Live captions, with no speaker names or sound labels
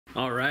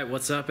All right,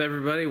 what's up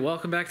everybody?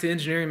 Welcome back to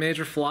Engineering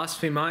Major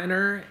Philosophy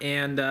Minor,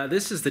 and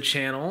this is the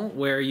channel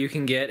where you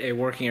can get a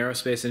working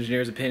aerospace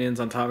engineer's opinions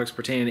on topics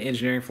pertaining to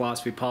engineering,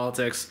 philosophy,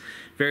 politics,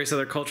 various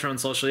other cultural and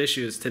social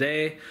issues.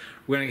 Today,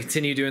 we're going to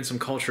continue doing some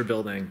culture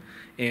building,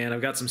 and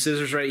I've got some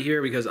scissors right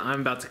here because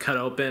I'm about to cut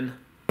open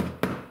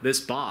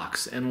this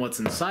box, and what's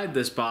inside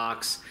this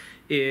box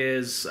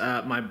is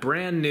my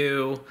brand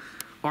new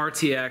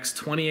RTX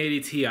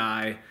 2080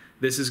 Ti.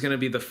 This is going to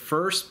be the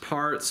first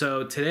part.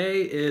 So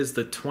today is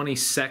the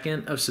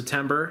 22nd of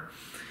September.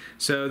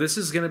 So this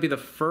is going to be the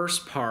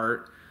first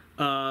part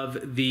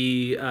of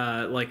the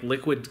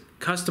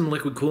custom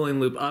liquid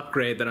cooling loop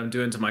upgrade that I'm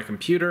doing to my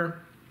computer.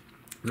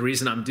 The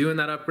reason I'm doing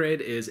that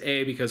upgrade is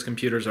A, because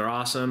computers are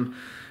awesome,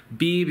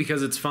 B,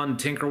 because it's fun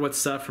to tinker with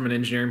stuff from an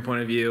engineering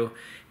point of view,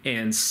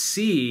 and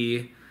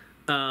C,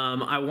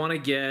 I want to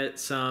get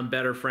some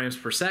better frames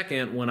per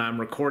second when I'm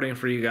recording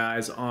for you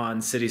guys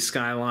on City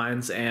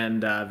Skylines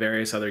and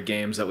various other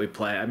games that we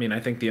play. I mean, I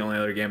think the only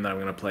other game that I'm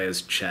going to play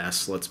is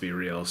chess, let's be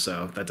real,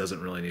 so that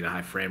doesn't really need a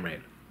high frame rate.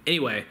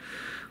 Anyway,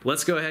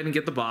 let's go ahead and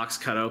get the box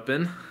cut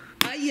open.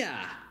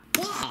 Yeah.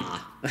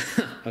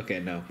 Okay,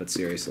 no, but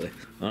seriously.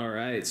 All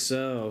right,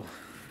 so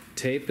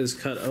tape is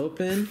cut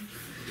open.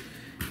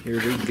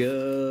 Here we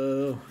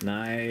go.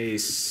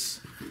 Nice.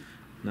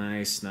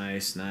 Nice,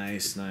 nice,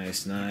 nice,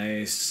 nice,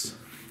 nice.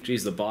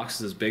 Geez, the box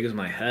is as big as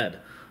my head.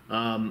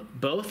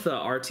 Both the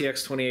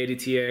RTX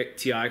 2080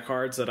 Ti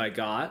cards that I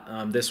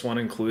got, this one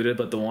included,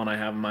 but the one I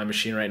have in my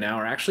machine right now,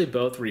 are actually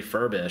both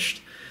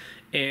refurbished.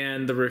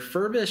 And the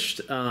refurbished,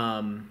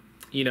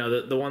 you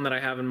know, the one that I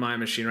have in my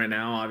machine right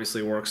now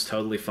obviously works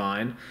totally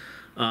fine.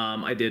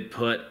 I did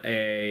put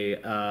a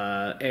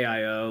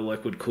AIO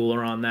liquid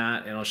cooler on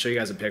that, and I'll show you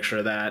guys a picture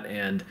of that.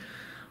 And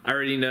I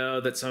already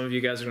know that some of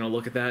you guys are going to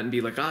look at that and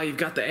be like, oh, you've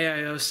got the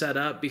AIO set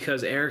up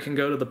because air can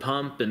go to the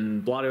pump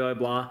and blah, blah,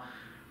 blah.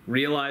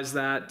 Realized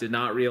that, did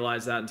not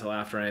realize that until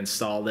after I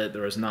installed it.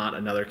 There was not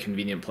another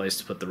convenient place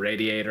to put the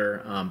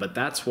radiator, but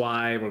that's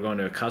why we're going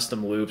to a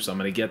custom loop, so I'm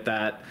going to get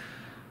that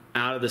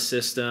out of the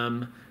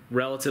system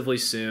relatively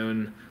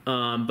soon.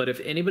 But if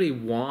anybody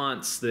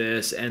wants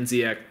this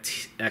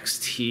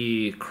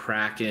NZXT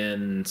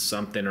Kraken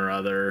something or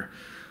other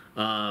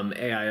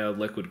AIO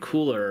liquid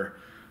cooler,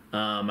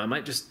 I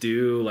might just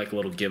do like a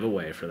little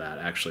giveaway for that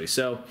actually.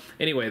 So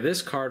anyway,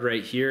 this card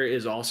right here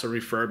is also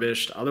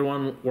refurbished. Other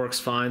one works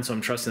fine, so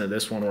I'm trusting that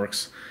this one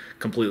works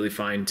completely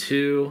fine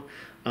too.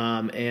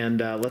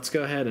 Let's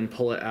go ahead and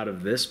pull it out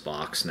of this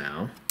box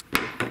now.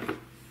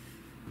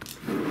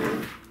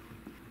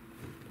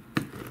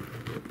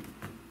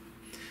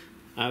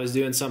 I was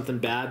doing something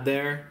bad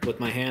there with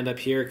my hand up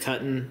here,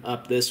 cutting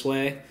up this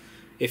way.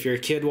 If you're a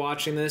kid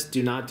watching this,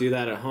 do not do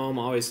that at home.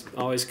 Always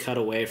cut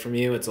away from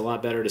you. It's a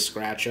lot better to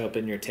scratch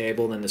open your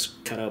table than to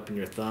cut open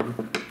your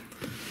thumb.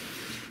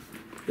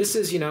 This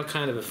is, you know,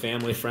 kind of a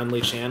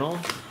family-friendly channel.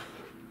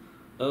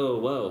 Oh,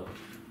 whoa.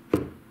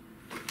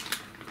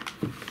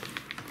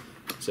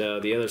 So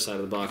the other side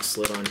of the box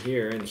slid on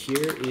here, and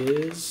here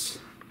is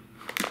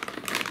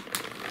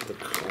the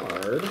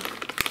card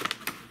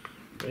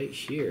right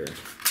here.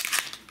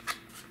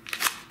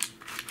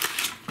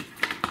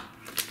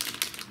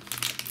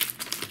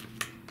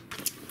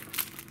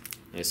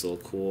 Nice little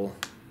cool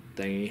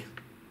thingy.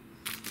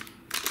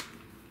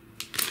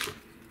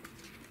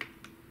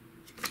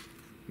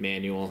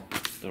 Manual,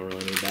 don't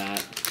really need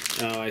that.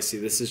 Oh, I see,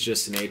 this is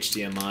just an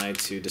HDMI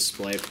to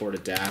DisplayPort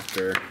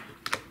adapter.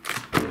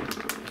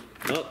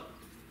 Oh,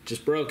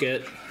 just broke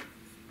it.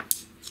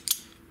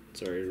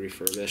 It's already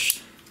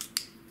refurbished.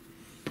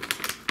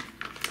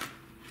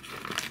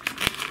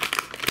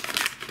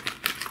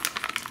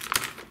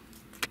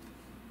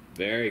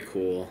 Very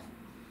cool.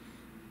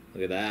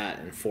 Look at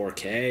that, in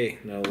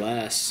 4K, no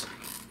less.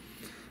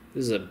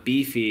 This is a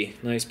beefy,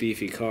 nice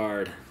beefy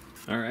card.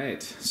 All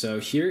right,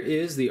 so here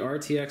is the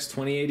RTX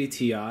 2080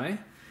 Ti,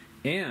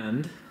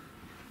 and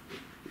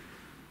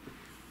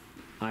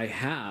I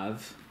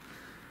have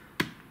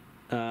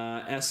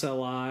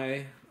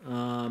SLI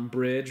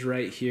bridge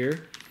right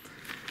here.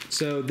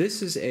 So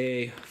this is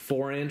a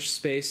 4-inch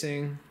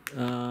spacing,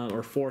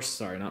 or 4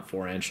 slot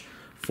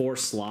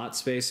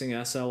spacing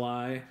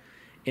SLI.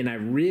 And I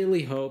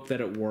really hope that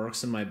it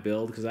works in my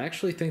build, because I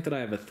actually think that I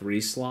have a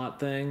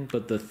 3-slot thing,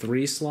 but the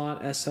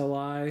 3-slot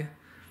SLI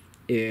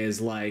is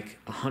like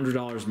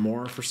 $100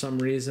 more for some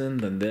reason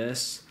than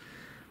this.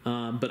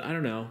 But I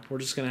don't know. We're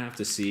just going to have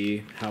to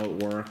see how it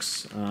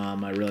works.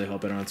 I really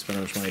hope I don't have to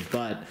spend much money.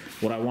 But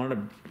what I wanted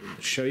to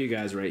show you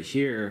guys right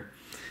here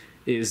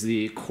is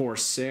the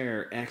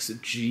Corsair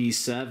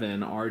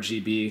XG7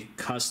 RGB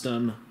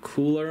Custom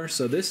cooler.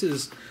 So this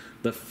is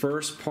the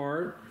first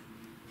part.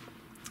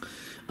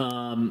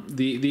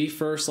 The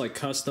first like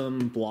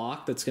custom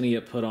block that's going to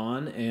get put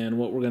on, and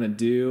what we're going to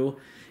do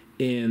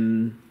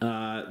in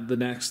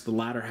the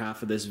latter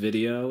half of this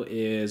video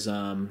is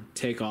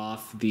take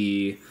off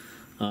the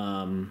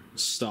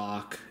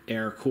stock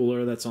air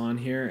cooler that's on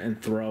here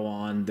and throw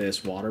on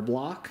this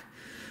Waterblock,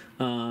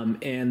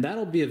 and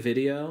that'll be a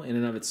video in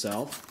and of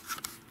itself.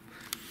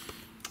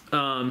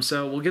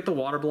 So we'll get the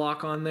water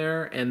block on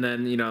there, and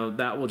then, you know,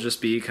 that will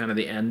just be kind of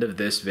the end of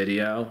this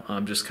video.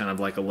 Just kind of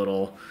like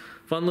a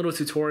fun little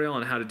tutorial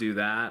on how to do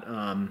that.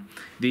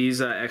 These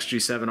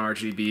XG7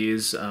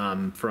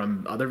 RGBs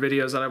from other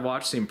videos that I've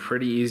watched seem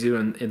pretty easy to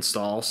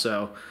install,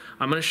 so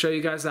I'm going to show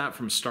you guys that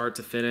from start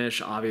to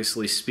finish,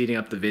 obviously speeding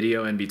up the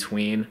video in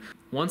between.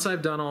 Once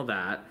I've done all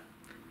that,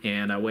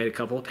 and I wait a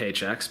couple of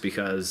paychecks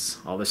because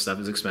all this stuff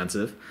is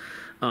expensive,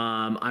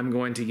 I'm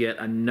going to get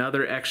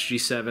another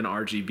XG7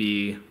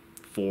 RGB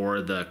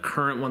for the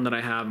current one that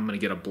I have. I'm going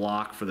to get a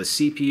block for the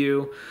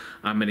CPU.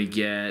 I'm going to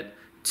get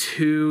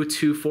two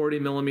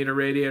 240mm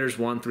radiators,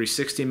 one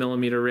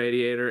 360mm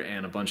radiator,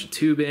 and a bunch of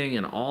tubing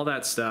and all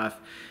that stuff.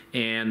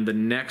 And the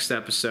next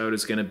episode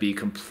is going to be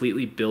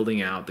completely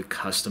building out the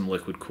custom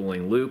liquid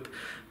cooling loop.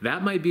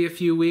 That might be a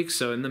few weeks,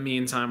 so in the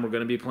meantime, we're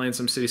going to be playing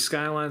some City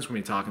Skylines. We're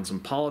going to be talking some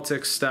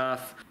politics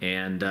stuff,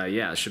 and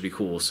yeah, it should be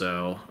cool.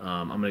 So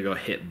I'm going to go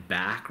hit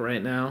back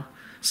right now.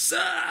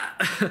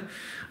 We're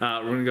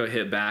going to go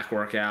hit back,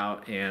 work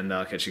out, and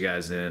I'll catch you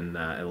guys in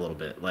a little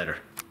bit later.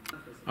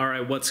 All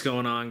right, what's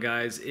going on,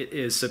 guys? It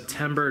is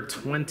September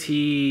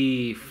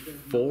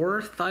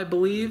 24th, I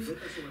believe.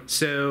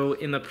 So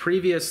in the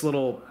previous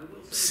little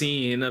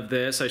scene of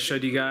this, I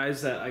showed you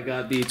guys that I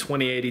got the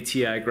 2080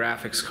 Ti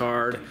graphics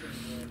card.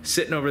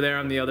 Sitting over there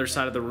on the other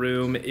side of the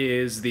room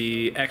is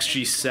the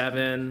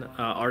XG7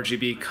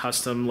 RGB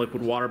Custom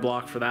liquid water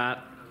block for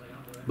that.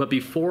 But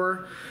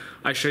before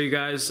I show you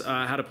guys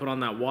how to put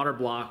on that water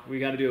block, we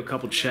got to do a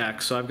couple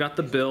checks. So I've got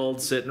the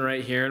build sitting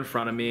right here in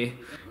front of me.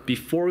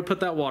 Before we put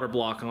that water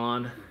block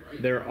on,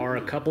 there are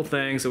a couple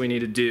things that we need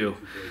to do.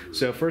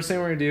 So first thing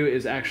we're going to do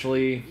is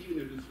actually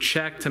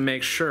check to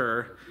make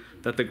sure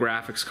that the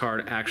graphics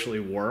card actually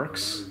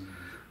works.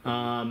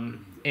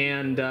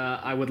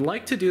 I would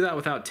like to do that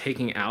without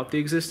taking out the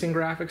existing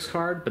graphics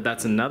card, but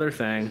that's another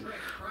thing.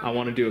 I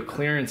want to do a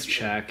clearance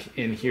check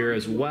in here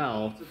as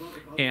well,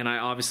 and I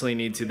obviously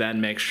need to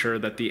then make sure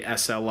that the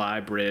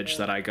SLI bridge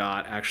that I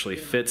got actually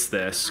fits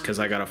this, because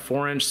I got a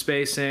 4-inch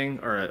spacing,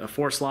 or a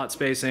 4-slot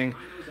spacing,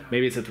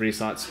 maybe it's a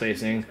 3-slot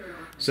spacing.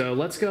 So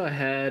let's go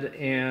ahead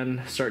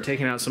and start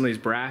taking out some of these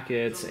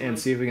brackets and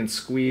see if we can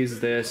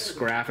squeeze this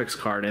graphics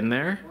card in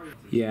there.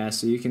 Yeah,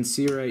 so you can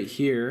see right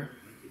here,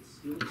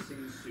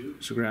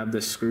 so grab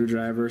this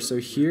screwdriver. So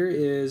here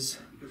is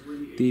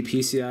the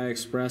PCI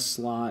Express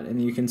slot,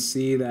 and you can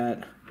see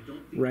that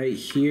right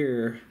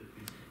here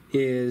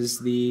is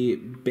the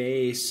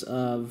base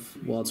of,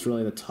 well, it's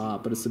really the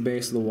top, but it's the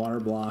base of the water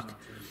block.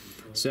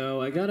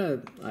 So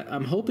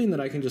I'm hoping that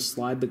I can just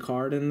slide the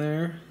card in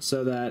there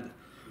so that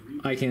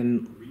I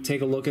can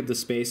take a look at the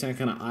spacing. I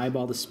kind of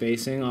eyeball the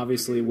spacing.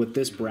 Obviously with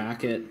this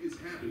bracket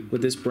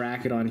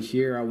on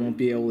here, I won't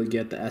be able to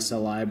get the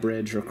SLI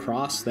bridge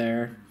across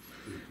there,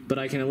 but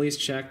I can at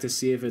least check to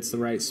see if it's the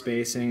right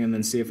spacing, and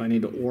then see if I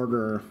need to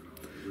order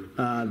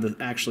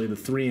actually the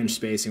 3-inch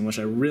spacing, which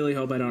I really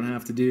hope I don't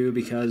have to do,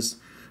 because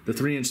the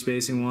 3-inch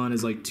spacing one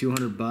is like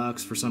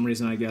 $200 for some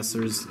reason. I guess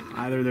there's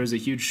a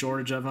huge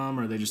shortage of them,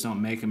 or they just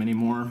don't make them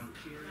anymore.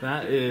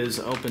 That is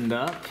opened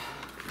up,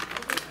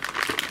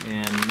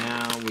 and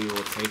now we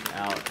will take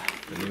out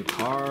the new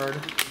card.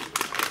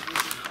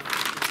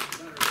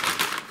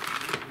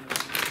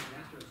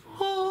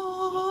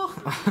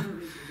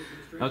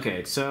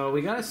 Okay, so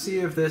we gotta see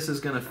if this is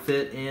gonna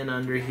fit in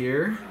under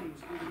here,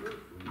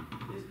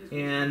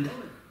 and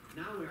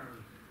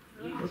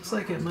looks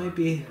like it might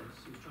be.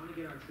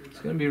 It's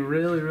gonna be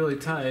really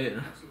tight.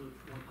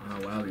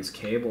 Oh wow, these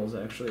cables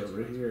actually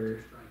over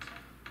here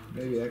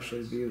maybe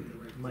actually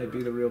might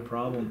be the real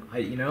problem.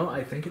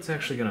 I think it's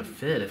actually gonna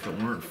fit if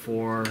it weren't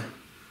for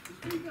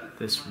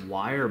this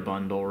wire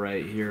bundle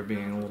right here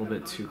being a little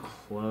bit too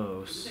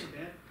close.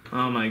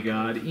 Oh my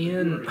god,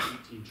 Ian.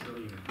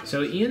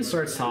 So Ian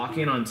starts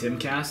talking on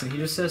Timcast, and he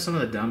just says some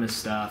of the dumbest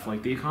stuff.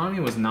 Like, the economy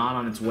was not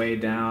on its way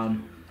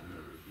down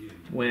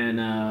when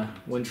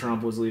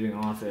Trump was leaving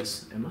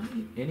office. Am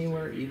I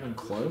anywhere even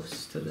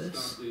close to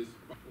this?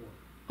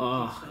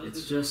 Oh,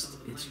 it's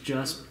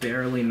just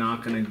barely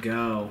not gonna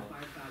go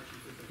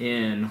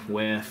in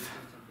with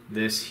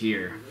this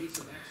here,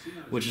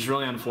 which is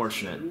really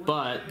unfortunate.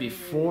 But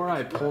before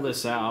I pull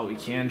this out, we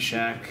can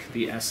check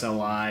the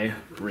SLI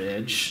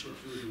bridge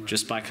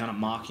just by kind of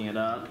mocking it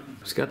up.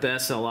 Just got the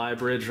SLI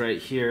bridge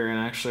right here, and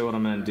actually what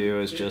I'm going to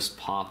do is just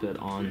pop it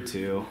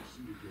onto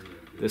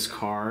this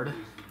card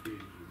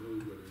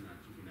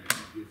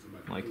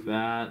like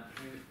that.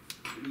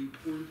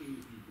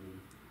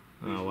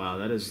 Oh wow,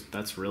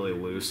 that's really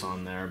loose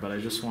on there, but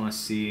I just want to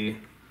see,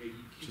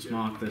 just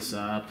mock this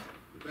up.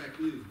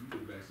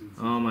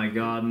 Oh my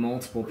god,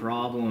 multiple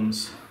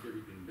problems.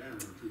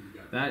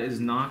 That is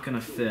not going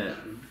to fit.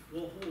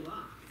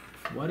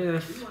 What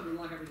if...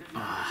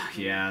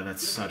 yeah,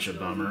 that's such a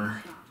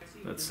bummer.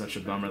 That's such a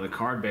bummer. The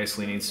card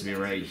basically needs to be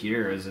right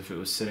here, as if it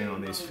was sitting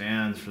on these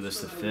fans for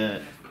this to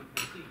fit.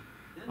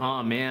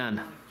 Oh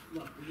man.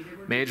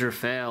 Major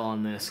fail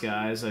on this,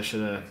 guys. I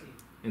should have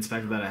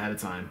inspected that ahead of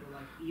time.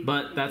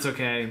 But that's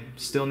okay.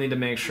 Still need to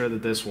make sure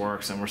that this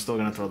works, and we're still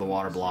going to throw the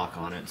water block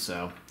on it,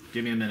 so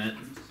give me a minute.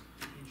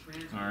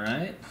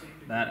 Alright,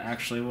 that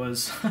actually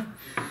was...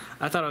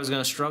 I thought I was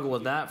going to struggle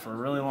with that for a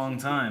really long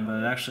time,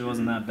 but it actually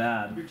wasn't that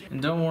bad.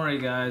 And don't worry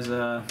guys,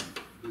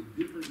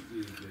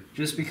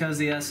 just because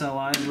the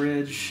SLI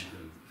bridge,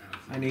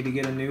 I need to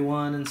get a new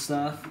one and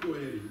stuff,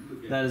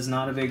 that is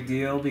not a big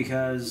deal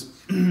because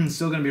I'm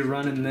still going to be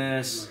running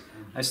this.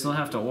 I still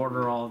have to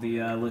order all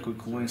the liquid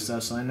cooling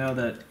stuff, so I know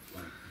that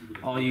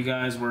all you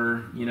guys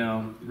were, you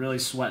know, really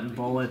sweating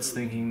bullets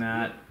thinking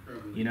that,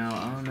 you know,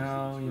 oh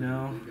no, you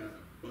know,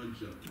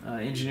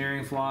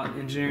 engineering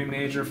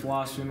major,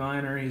 philosophy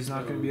minor, he's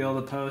not going to be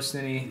able to post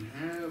any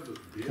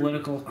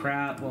political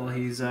crap while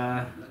he's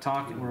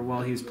talking or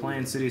while he's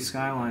playing City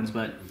Skylines,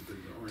 but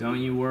don't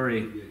you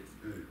worry,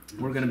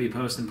 we're going to be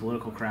posting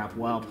political crap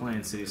while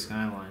playing City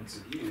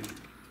Skylines.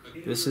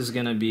 This is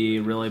going to be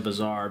really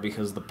bizarre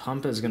because the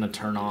pump is going to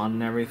turn on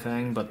and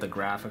everything, but the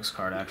graphics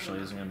card actually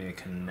isn't going to be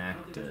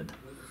connected.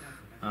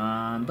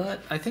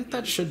 But I think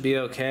that should be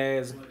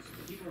okay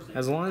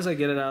as long as I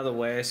get it out of the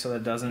way so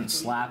it doesn't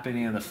slap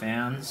any of the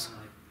fans.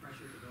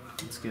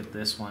 Let's get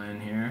this one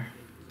in here.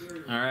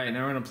 Alright,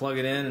 now we're going to plug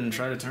it in and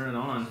try to turn it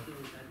on.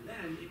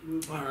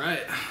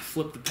 Alright,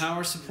 flip the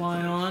power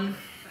supply on.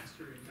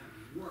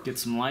 Get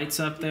some lights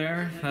up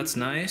there. That's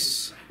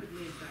nice.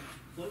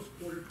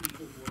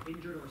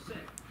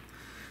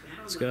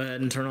 Let's go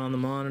ahead and turn on the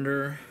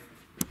monitor.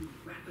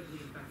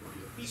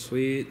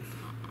 Sweet.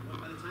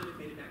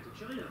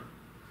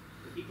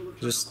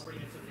 Just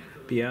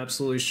be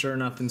absolutely sure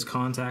nothing's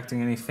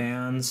contacting any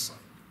fans.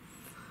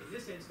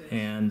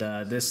 And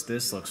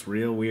this looks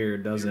real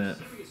weird, doesn't it?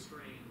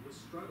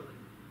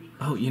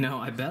 Oh, you know,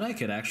 I bet I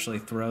could actually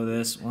throw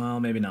this. Well,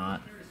 maybe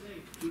not.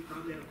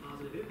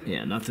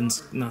 Yeah,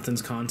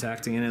 nothing's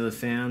contacting any of the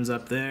fans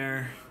up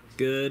there.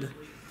 Good.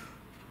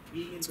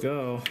 Let's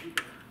go.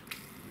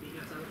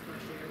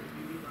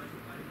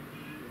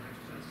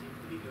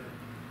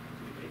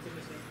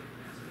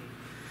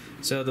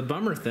 So the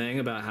bummer thing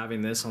about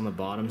having this on the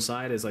bottom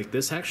side is like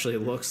this actually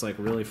looks like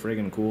really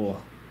friggin'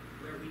 cool,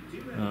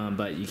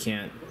 but you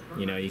can't,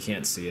 you know, you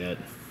can't see it.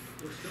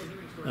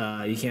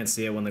 You can't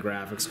see it when the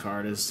graphics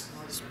card is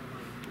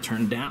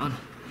turned down.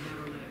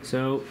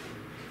 So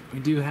we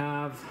do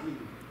have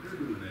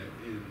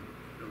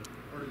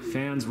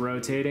fans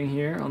rotating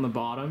here on the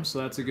bottom, so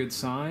that's a good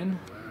sign.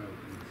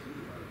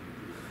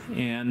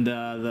 And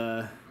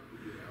the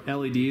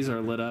LEDs are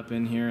lit up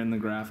in here in the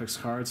graphics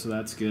card, so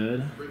that's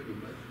good.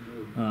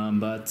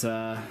 But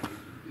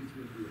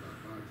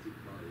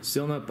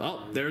still not.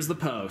 Oh, there's the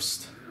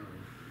post.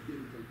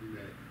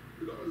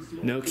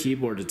 No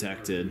keyboard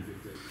detected.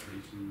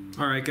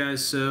 Alright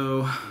guys,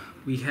 so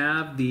we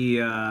have the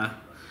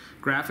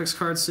graphics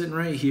card sitting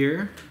right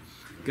here.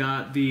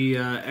 Got the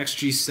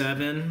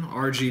XG7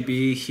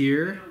 RGB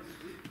here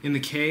in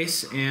the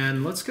case,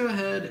 and let's go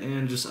ahead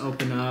and just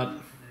open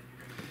up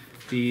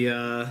the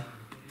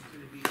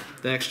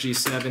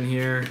XG7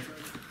 here.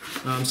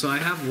 So I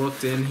have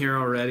looked in here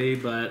already,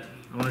 but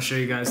I want to show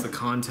you guys the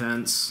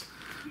contents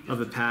of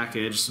the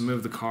package. So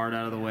move the card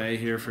out of the way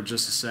here for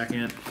just a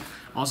second.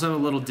 Also have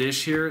a little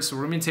dish here, so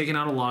we're going to be taking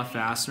out a lot of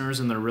fasteners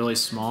and they're really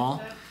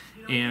small.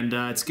 And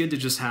it's good to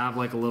just have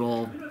like a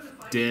little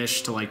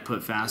dish to like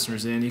put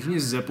fasteners in. You can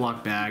use a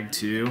Ziploc bag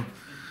too,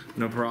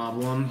 no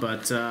problem.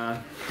 But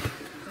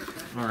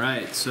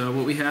alright, so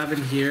what we have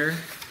in here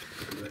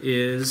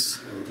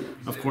is,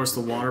 of course,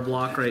 the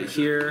Waterblock right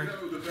here.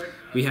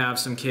 We have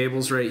some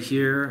cables right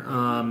here.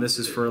 This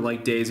is for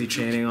like daisy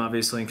chaining,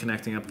 obviously, and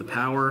connecting up the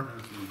power.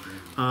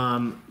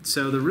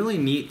 So the really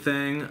neat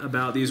thing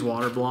about these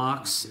water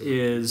blocks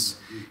is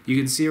you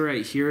can see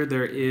right here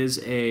there is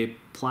a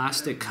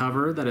plastic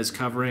cover that is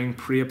covering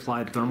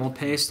pre-applied thermal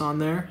paste on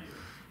there,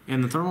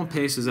 and the thermal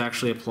paste is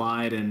actually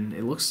applied, and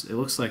it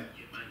looks like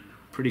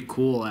pretty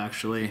cool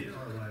actually.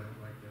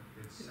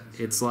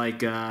 It's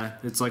like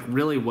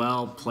really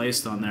well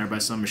placed on there by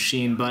some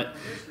machine. But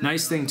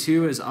nice thing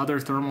too is other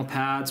thermal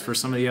pads for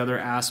some of the other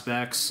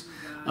aspects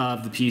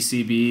of the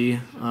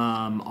PCB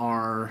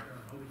are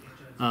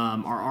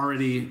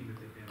already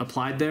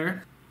applied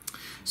there.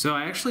 So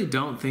I actually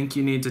don't think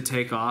you need to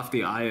take off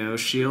the I/O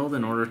shield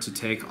in order to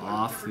take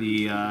off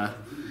the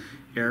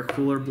air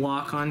cooler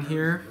block on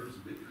here.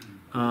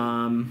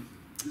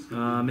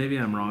 Maybe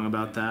I'm wrong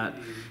about that.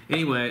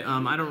 Anyway,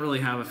 I don't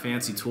really have a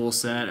fancy tool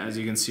set, as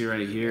you can see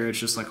right here. It's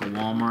just like a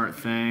Walmart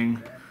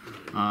thing.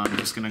 I'm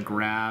just gonna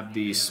grab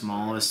the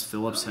smallest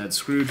Phillips head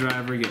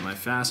screwdriver, get my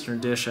fastener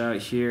dish out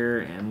here,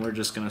 and we're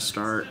just gonna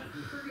start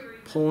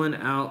pulling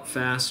out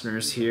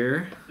fasteners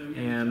here,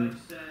 and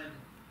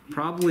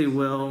probably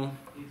will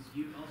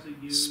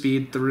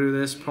speed through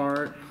this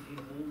part.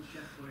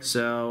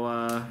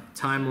 So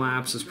time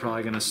lapse is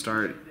probably gonna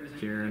start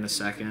here in a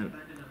second,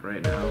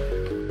 right now.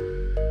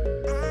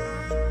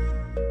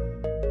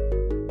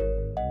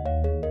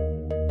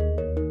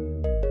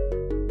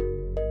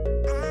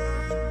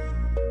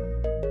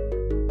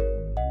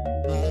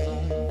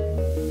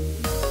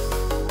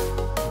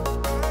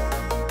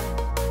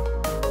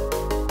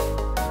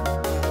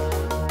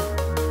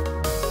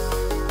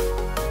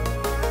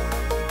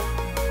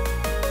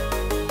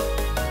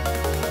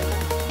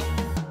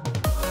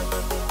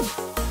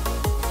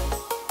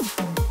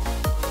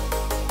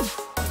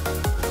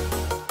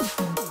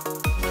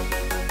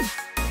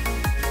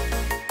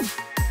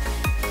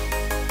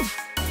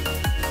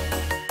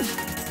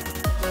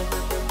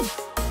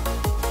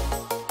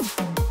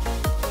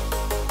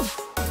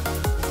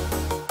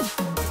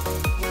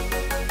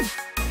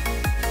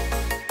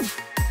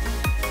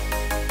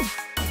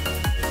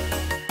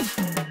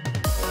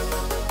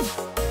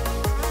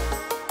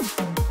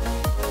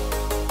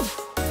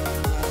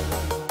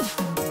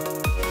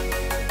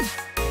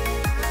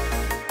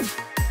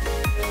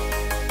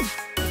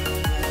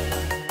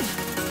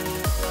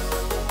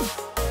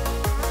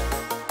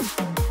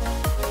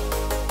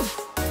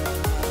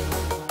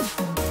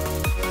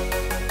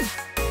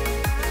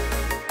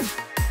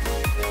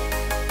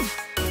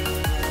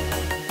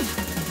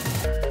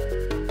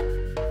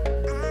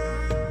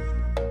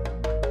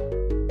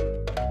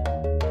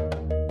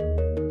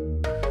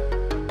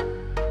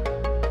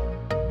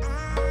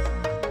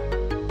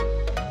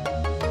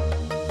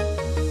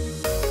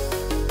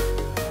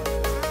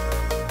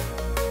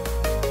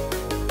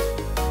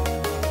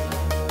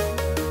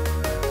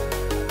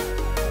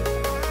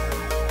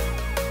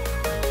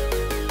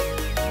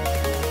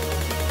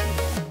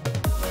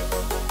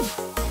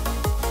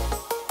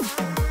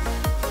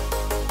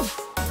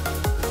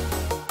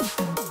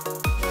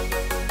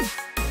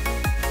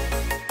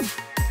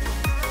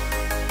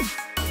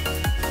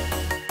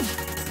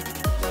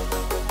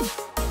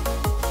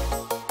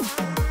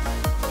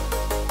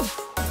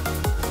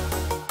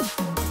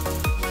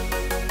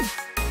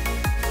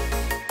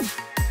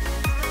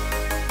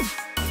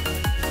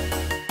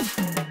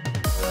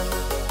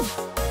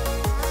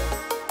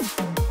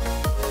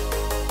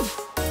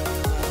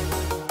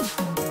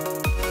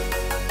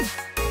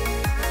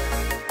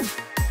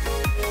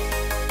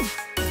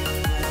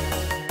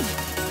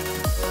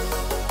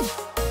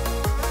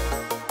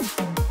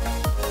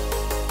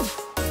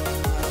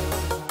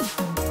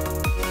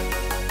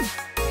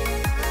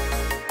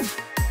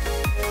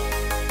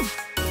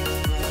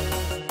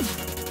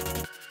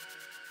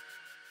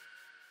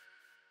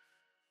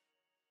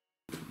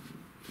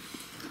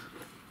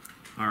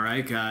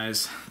 Alright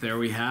guys, there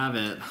we have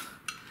it.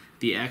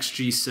 The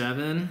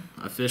XG7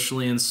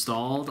 officially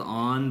installed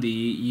on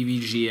the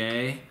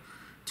EVGA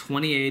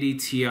 2080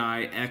 Ti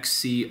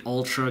XC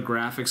Ultra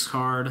graphics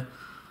card.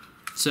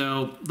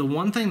 So the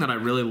one thing that I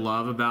really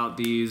love about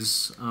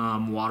these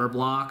water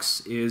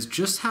blocks is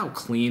just how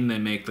clean they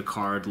make the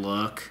card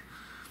look.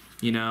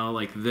 You know,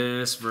 like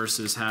this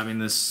versus having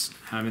this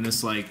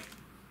like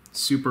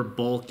super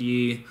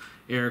bulky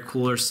air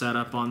cooler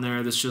setup on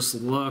there. This just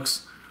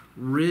looks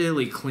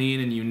really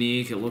clean and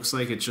unique. It looks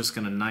like it's just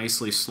going to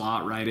nicely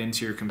slot right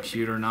into your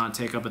computer, not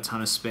take up a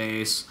ton of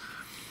space.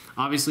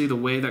 Obviously, the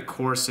way that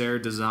Corsair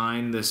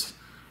designed this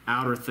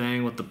outer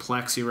thing with the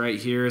plexi right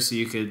here, so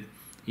you could,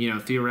 you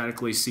know,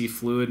 theoretically see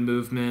fluid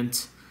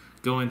movement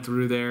going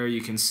through there.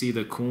 You can see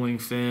the cooling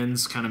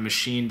fins kind of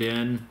machined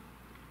in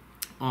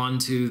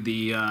onto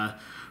the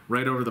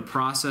right over the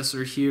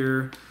processor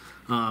here.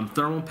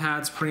 Thermal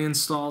pads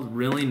pre-installed,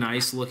 really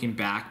nice looking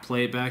back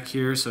plate back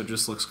here, so it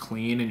just looks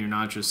clean and you're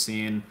not just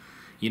seeing,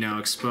 you know,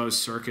 exposed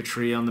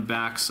circuitry on the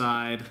back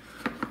side.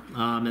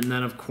 And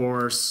then of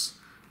course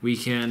we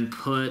can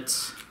put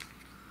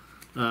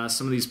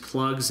some of these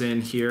plugs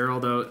in here,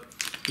 although,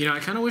 you know, I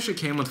kind of wish it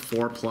came with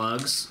 4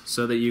 plugs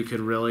so that you could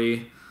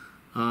really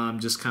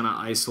just kind of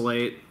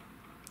isolate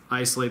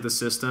the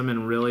system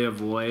and really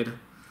avoid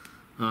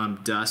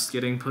dust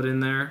getting put in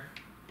there.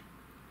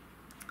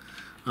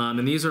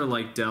 And these are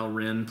like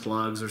Delrin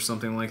plugs or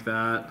something like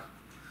that.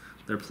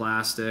 They're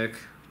plastic.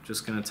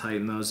 Just going to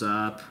tighten those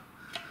up.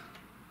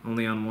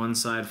 Only on one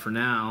side for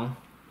now.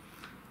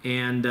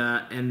 And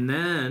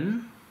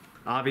then,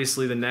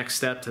 obviously, the next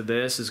step to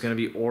this is going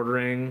to be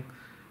ordering.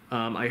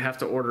 I have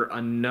to order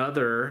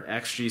another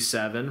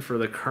XG7 for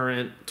the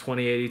current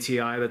 2080 Ti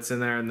that's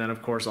in there, and then,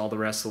 of course, all the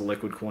rest of the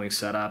liquid cooling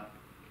setup.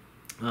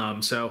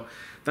 So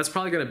that's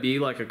probably going to be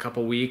like a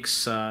couple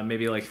weeks,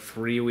 maybe like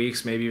 3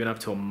 weeks, maybe even up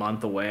to a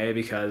month away,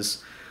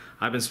 because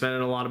I've been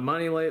spending a lot of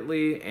money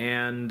lately,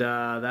 and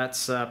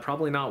that's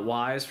probably not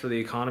wise for the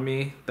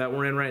economy that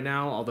we're in right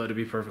now. Although, to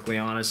be perfectly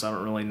honest, I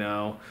don't really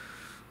know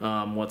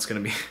what's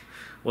going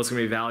to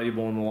be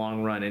valuable in the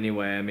long run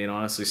anyway. I mean,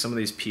 honestly, some of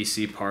these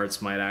PC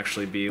parts might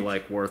actually be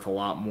like worth a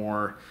lot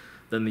more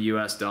than the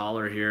US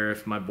dollar here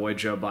if my boy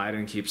Joe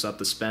Biden keeps up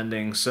the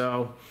spending.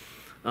 So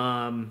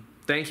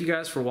thank you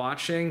guys for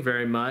watching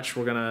very much.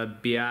 We're gonna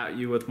be at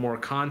you with more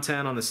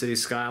content on the city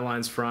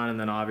skylines front, and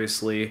then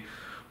obviously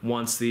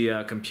once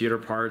the computer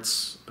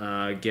parts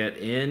get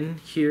in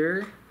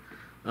here,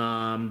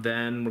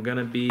 then we're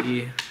gonna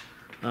be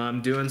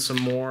doing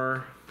some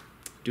more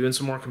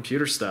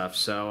computer stuff.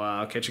 So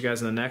I'll catch you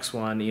guys in the next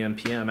one.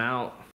 EMPM out.